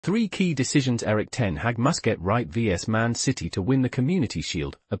3 key decisions Erik ten Hag must get right vs Man City to win the Community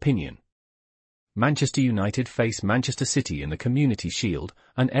Shield. Opinion. Manchester United face Manchester City in the Community Shield,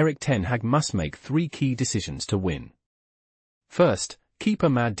 and Erik ten Hag must make 3 key decisions to win. First, keep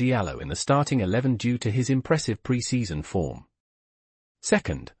Amad Diallo in the starting 11 due to his impressive pre-season form.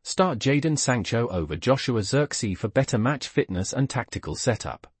 Second, start Jadon Sancho over Joshua Zirkzee for better match fitness and tactical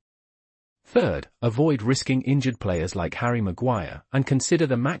setup. Third, avoid risking injured players like Harry Maguire and consider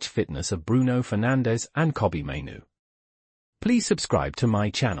the match fitness of Bruno, Fernandes and Kobbie Mainoo. Please subscribe to my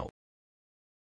channel.